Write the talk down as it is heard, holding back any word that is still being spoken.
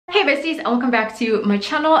Hey besties, and welcome back to my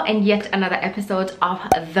channel and yet another episode of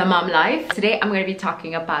The Mom Life. Today I'm going to be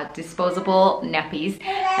talking about disposable nappies,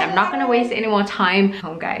 and I'm not going to waste any more time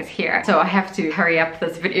guys here, so I have to hurry up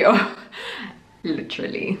this video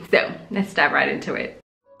literally. So let's dive right into it.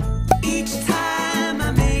 Each time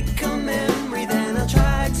I make a memory, then I'll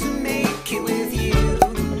try to make it with you.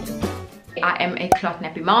 I am a cloth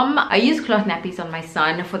nappy mom. I use cloth nappies on my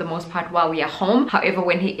son for the most part while we are home. However,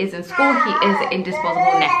 when he is in school, he is in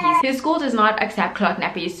disposable nappies. His school does not accept cloth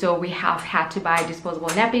nappies, so we have had to buy disposable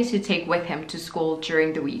nappies to take with him to school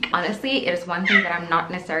during the week. Honestly, it is one thing that I'm not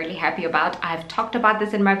necessarily happy about. I've talked about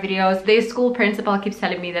this in my videos. The school principal keeps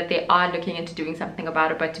telling me that they are looking into doing something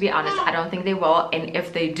about it, but to be honest, I don't think they will. And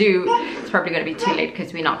if they do, it's probably going to be too late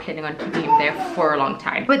because we're not planning on keeping him there for a long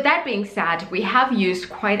time. With that being said, we have used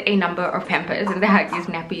quite a number of Pampers and the Huggies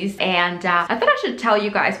nappies, and I thought I should tell you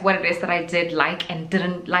guys what it is that I did like and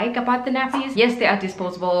didn't like about the nappies. Yes, they are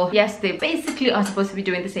disposable. Yes, they basically are supposed to be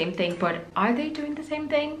doing the same thing, but are they doing the same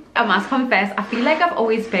thing? I must confess, I feel like I've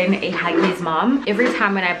always been a Huggies mom. Every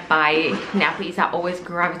time when I buy nappies, I always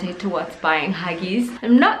gravitate towards buying Huggies.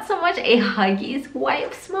 I'm not so much a Huggies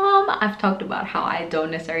wipes mom. I've talked about how I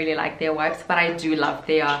don't necessarily like their wipes, but I do love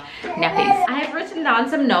their nappies. I have written down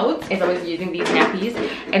some notes as I was using these nappies,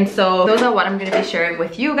 and so those are what I'm going to be sharing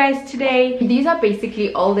with you guys today. These are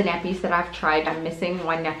basically all the nappies that I've tried. I'm missing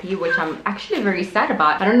one nappy, which I'm actually very sad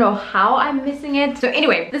about. I don't know how I'm missing it. So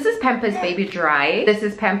anyway, this is Pampers Baby Dry. This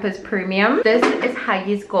is Pampers Premium. This is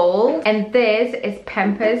Huggies Gold. And this is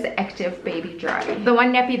Pampers Active Baby Dry. The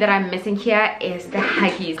one nappy that I'm missing here is the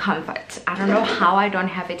Huggies Comfort. I don't know how I don't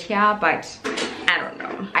have it here, but I don't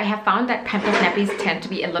know. I have found that Pampers nappies tend to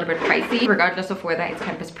be a little bit pricey, regardless of whether it's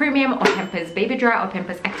Pampers Premium or Pampers Baby Dry or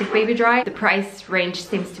Pampers Active Baby Dry. The price range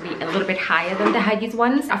seems to be a little bit higher than the Huggies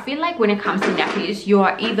ones. I feel like when it comes to nappies, you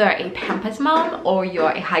are either a Pampers mom or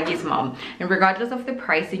you're a Huggies mom. And regardless of the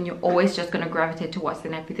pricing, you're always just going to gravitate towards the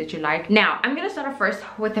nappy that you like. Now, I'm going to start off first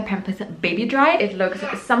with the Pampers Baby Dry. It looks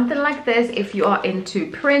something like this. If you are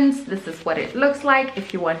into prints, this is what it looks like.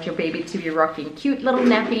 If you want your baby to be rocking cute little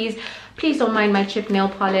nappies, please don't mind my chip nail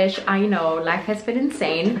polish. I know, life has been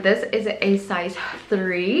insane. This is a size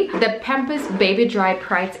 3. The Pampers Baby Dry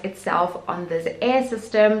prides itself on this air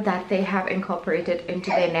system that they have incorporated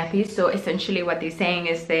into their nappies. So essentially what they're saying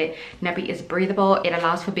is the nappy is breathable. It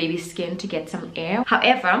allows for baby skin to get some air.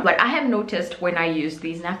 However, what I have noticed when I use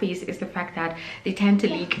these nappies is the fact that they tend to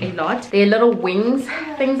leak a lot. Their little wings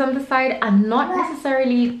things on the side are not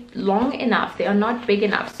necessarily long enough. They are not big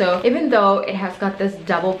enough. So even though it has got this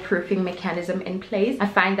double proofing mechanism in place, I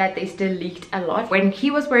find that they still leaked a lot. When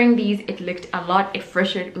he was wearing these, it leaked a lot. It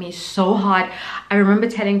frustrated me so hard. I remember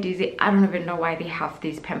telling Daisy, I don't even know why they have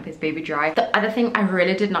these Pampers Baby Dry. The other thing I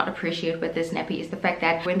really did not appreciate with this nappy is the fact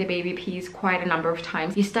that when the baby pees quite a number of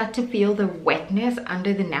times, you start to feel the wetness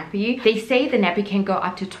under the nappy. They say the nappy can go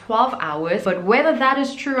up to 12 hours, but whether that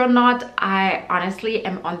is true or not, I honestly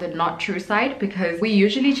am on the not true side, because we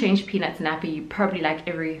usually change Peanut's nappy probably like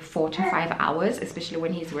every 4 to 5 hours, especially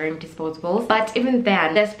when he's wearing disposables. But even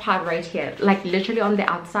then, this part right here, like literally on the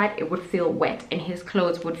outside, it would feel wet and his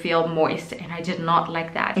clothes would feel moist, and I did not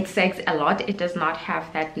like that. It sags a lot. It does not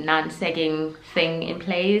have that non-sagging thing in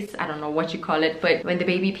place. I don't know what you call it, but when the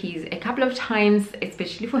baby pees a couple of times,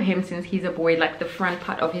 especially for him since he's a boy, like the front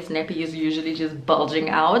part of his nappy is usually just bulging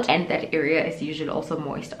out, and that area is usually also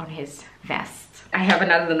moist on his vest. I have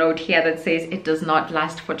another note here that says it does not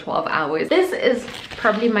last for 12 hours. This is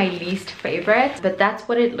probably my least favorite, but that's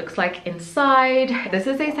what it looks like inside. This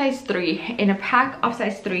is a size 3. In a pack of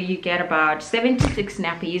size 3, you get about 76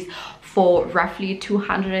 nappies for roughly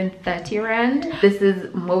 230 rand. This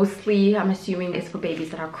is mostly, I'm assuming, is for babies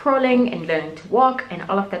that are crawling and learning to walk and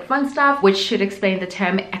all of that fun stuff, which should explain the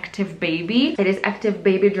term active baby. It is Active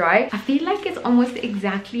Baby Dry. I feel like it's almost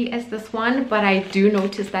exactly as this one, but I do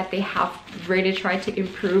notice that they have really tried to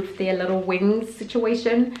improve their little wings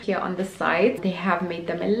situation here on the side. They have made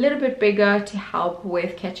them a little bit bigger to help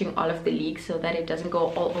with catching all of the leaks so that it doesn't go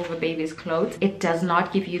all over baby's clothes. It does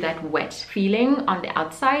not give you that wet feeling on the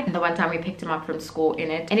outside. And the one time we picked him up from school in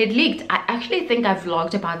it, and it leaked. I actually think I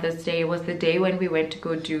vlogged about this day. It was the day when we went to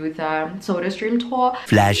go do the soda stream tour.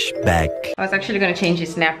 Flashback. I was actually going to change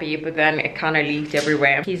his nappy, but then it kind of leaked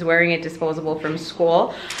everywhere. He's wearing a disposable from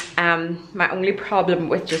school. My only problem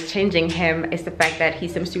with just changing him is the fact that he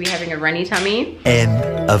seems to be having a runny tummy. End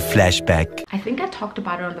of flashback. I think I talked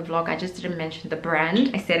about it on the vlog. I just didn't mention the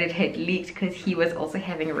brand. I said it had leaked because he was also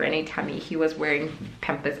having a runny tummy. He was wearing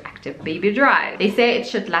Pampers Active Baby Dry. They say it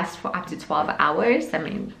should last for up to 12 hours. I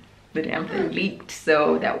mean, the damn thing leaked,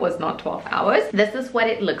 so that was not 12 hours. This is what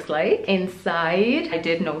it looks like inside. I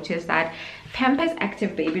did notice that Pampers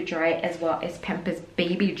Active Baby Dry as well as Pampers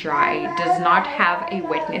Baby Dry does not have a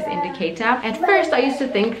wetness indicator. At first I used to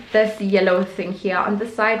think this yellow thing here on the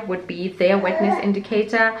side would be their wetness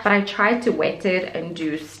indicator, but I tried to wet it and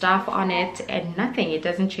do stuff on it and nothing. It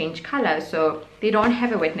doesn't change color, so they don't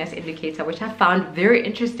have a wetness indicator, which I found very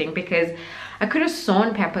interesting because I could have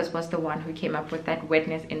sworn Pampers was the one who came up with that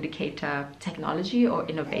wetness indicator technology or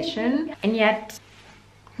innovation, and yet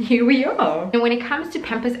here we are. And when it comes to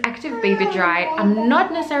Pampers Active Baby Dry, I'm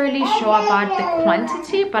not necessarily sure about the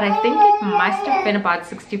quantity, but I think it must have been about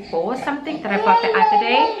 64 or something that I bought the other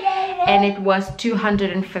day, and it was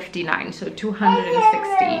 259, so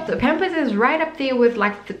 260. So Pampers is right up there with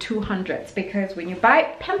like the 200s, because when you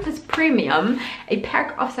buy Pampers Premium, a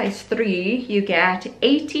pack of size 3, you get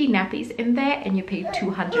 80 nappies in there and you pay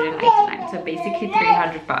 289, so basically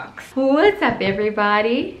 300 bucks. What's up,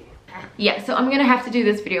 everybody? Yeah, so I'm gonna have to do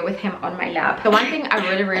this video with him on my lap. The one thing I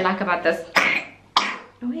really like about this,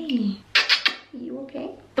 wait, you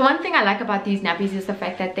okay? The one thing I like about these nappies is the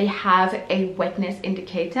fact that they have a wetness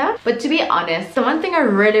indicator. But to be honest, the one thing I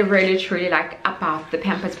really truly like about the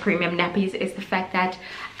Pampers Premium nappies is the fact that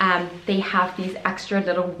they have these extra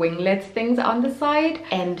little winglets things on the side.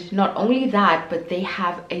 And not only that, but they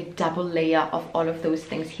have a double layer of all of those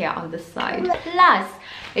things here on the side. Plus,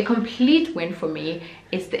 a complete win for me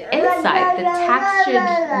is the inside, the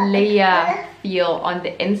textured layer feel on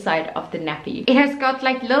the inside of the nappy. It has got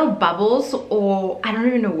like little bubbles, or I don't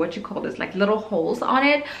even know what you call this, like little holes on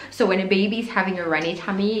it. So when a baby's having a runny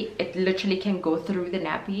tummy, it literally can go through the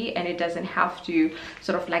nappy and it doesn't have to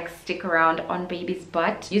sort of like stick around on baby's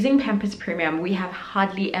butt. Using Pampers Premium, we have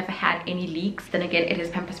hardly ever had any leaks. Then again, it is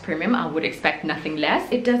Pampers Premium, I would expect nothing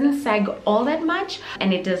less. It doesn't sag all that much,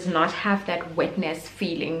 and it does not have that wetness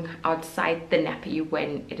feeling outside the nappy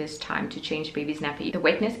when it is time to change baby's nappy. The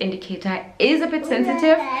wetness indicator is a bit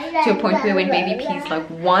sensitive to a point where when baby pees like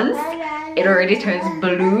once, it already turns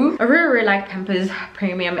blue. I really like Pampers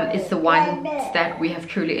Premium. It's the one that we have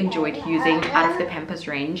truly enjoyed using out of the Pampers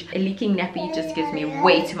range. A leaking nappy just gives me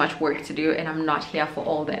way too much work to do, and I'm not here for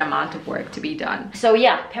all the amount of work to be done. So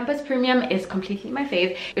yeah, Pampers Premium is completely my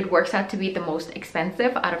fave. It works out to be the most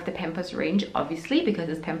expensive out of the Pampers range, obviously, because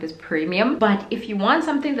it's Pampers Premium. But if you want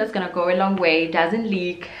something that's gonna go a long way, doesn't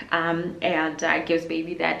leak, and gives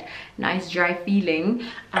baby that nice dry feeling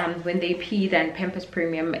when they pee, then Pampers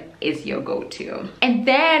Premium is your go-to. And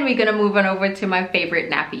then we're gonna move on over to my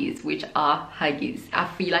favorite nappies, which are Huggies. I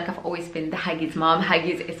feel like I've always been the Huggies mom.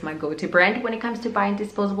 Huggies is my go-to brand when it comes to buying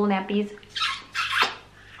disposable nappies.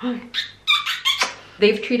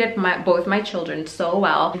 They've treated both my children so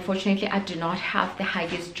well. Unfortunately, I do not have the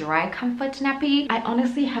Huggies Dry Comfort nappy. I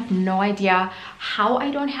honestly have no idea how I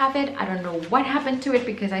don't have it. I don't know what happened to it,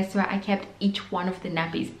 because I swear I kept each one of the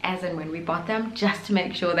nappies as and when we bought them, just to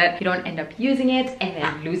make sure that you don't end up using it and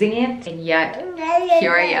then losing it. And yet,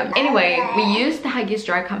 here I am. Anyway, we used the Huggies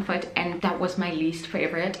Dry Comfort, and that was my least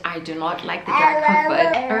favorite. I do not like the Dry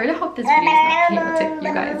Comfort. I really hope this video is not chaotic,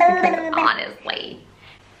 you guys, because honestly.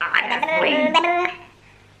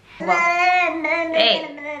 Well,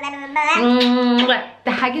 hey.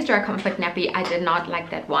 The Huggies Dry Comfort nappy, I did not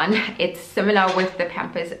like that one. It's similar with the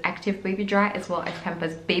Pampers Active Baby Dry as well as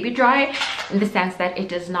Pampers Baby Dry, in the sense that it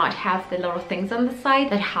does not have the little things on the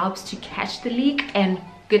side that helps to catch the leak. And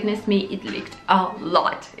goodness me, it leaked a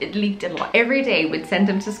lot. It leaked a lot. Every day we'd send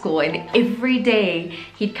him to school, and every day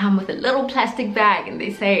he'd come with a little plastic bag and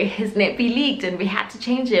they say his nappy leaked, and we had to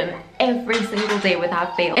change him every single day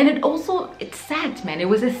without fail. And it sagged, man. It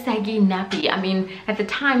was a saggy nappy. I mean, at the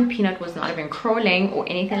time Peanut was not even crawling or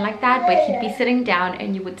anything like that, but he'd be sitting down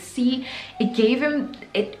and you would see it gave him,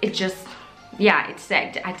 it just, yeah, it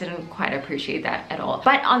sagged. I didn't quite appreciate that at all.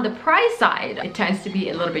 But on the price side, it tends to be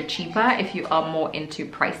a little bit cheaper if you are more into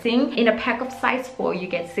pricing. In a pack of size 4, you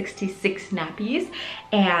get 66 nappies,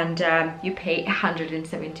 and you pay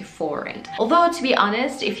 174 rand. Although, to be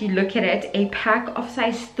honest, if you look at it, a pack of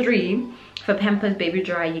size 3 for Pampers Baby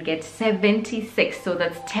Dry, you get 76, so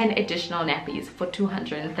that's 10 additional nappies for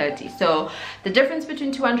 230. So the difference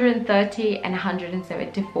between 230 and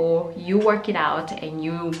 174, you work it out and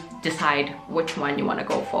you decide which one you want to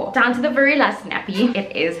go for. Down to the very last nappy.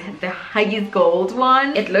 It is the Huggies Gold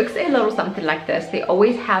one. It looks a little something like this. They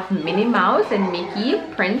always have Minnie Mouse and Mickey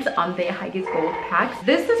prints on their Huggies Gold packs.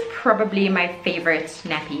 This is probably my favorite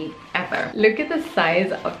nappy ever. Look at the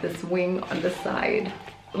size of this wing on the side.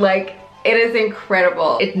 Like, it is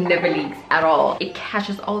incredible. It never leaks at all. It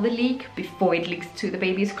catches all the leak before it leaks to the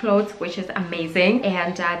baby's clothes, which is amazing.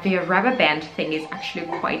 And the rubber band thing is actually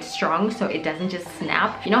quite strong, so it doesn't just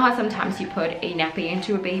snap. You know how sometimes you put a nappy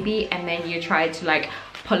into a baby and then you try to like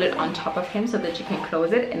pull it on top of him so that you can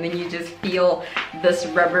close it, and then you just feel this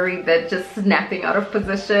rubbery bit just snapping out of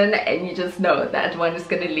position, and you just know that one is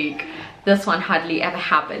gonna leak. This one hardly ever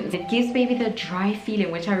happens. It gives baby the dry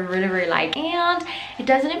feeling, which I really like, and it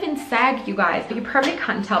doesn't even sag, you guys. You probably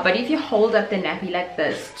can't tell, but if you hold up the nappy like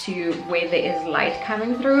this to where there is light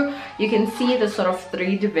coming through, you can see the sort of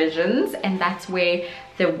 3 divisions, and that's where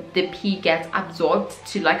the pee gets absorbed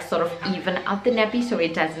to like sort of even out the nappy so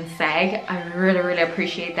it doesn't sag. I really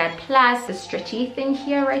appreciate that. Plus the stretchy thing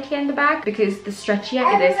here, right here in the back, because the stretchier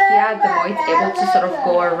it is here, the more it's able to sort of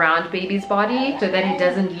go around baby's body so that it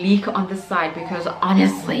doesn't leak on the side, because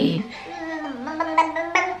honestly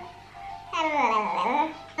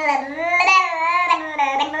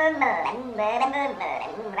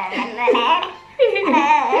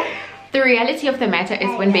the reality of the matter is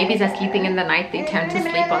when babies are sleeping in the night, they tend to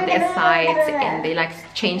sleep on their sides and they like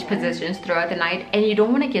change positions throughout the night, and you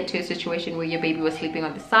don't want to get to a situation where your baby was sleeping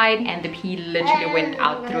on the side and the pee literally went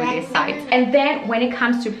out through their sides. And then when it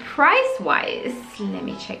comes to price wise, let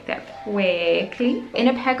me check that quickly. In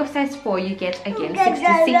a pack of size 4 you get again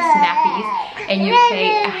 66 nappies and you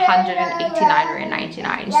pay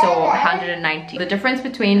 189.99, so 190. The difference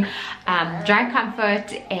between Dry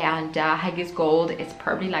Comfort and Huggies Gold is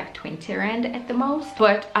probably like 20 rand at the most,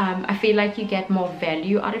 but I feel like you get more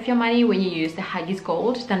value out of your money when you use the Huggies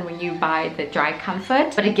Gold than when you buy the Dry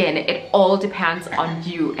Comfort. But again, it all depends on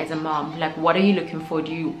you as a mom. Like, what are you looking for?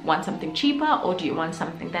 Do you want something cheaper, or do you want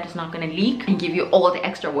something that is not going to leak and give you all the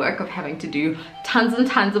extra work of having to do tons and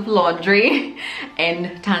tons of laundry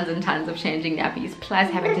and tons of changing nappies, plus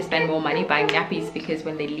having to spend more money buying nappies because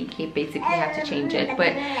when they leak you basically have to change it?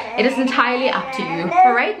 But it is entirely up to you.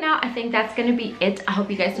 For right now, I think that's going to be it. I hope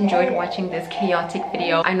you guys enjoyed watching this chaotic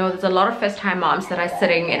video. I know there's a lot of first-time moms that are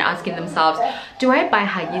sitting and asking themselves, do I buy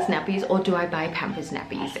Huggies nappies or do I buy Pampers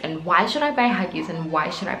nappies? And why should I buy Huggies and why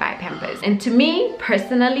should I buy Pampers? And to me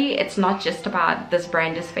personally, it's not just about this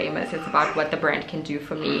brand is famous, it's about what the brand can do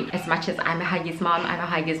for me. As much as I'm a Huggies mom, I'm a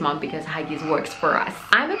Huggies mom because Huggies works for us.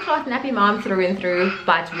 I'm a cloth nappy mom through and through,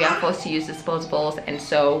 but we are forced to use disposables, and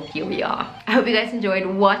so here we are. I hope you guys enjoyed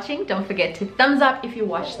watching. Don't forget to thumbs up if you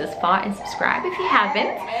watched this far and subscribe if you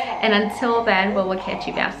haven't. And until then, we'll catch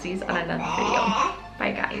you besties on another video.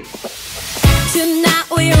 Bye guys. Tonight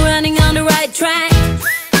we're running on the right track.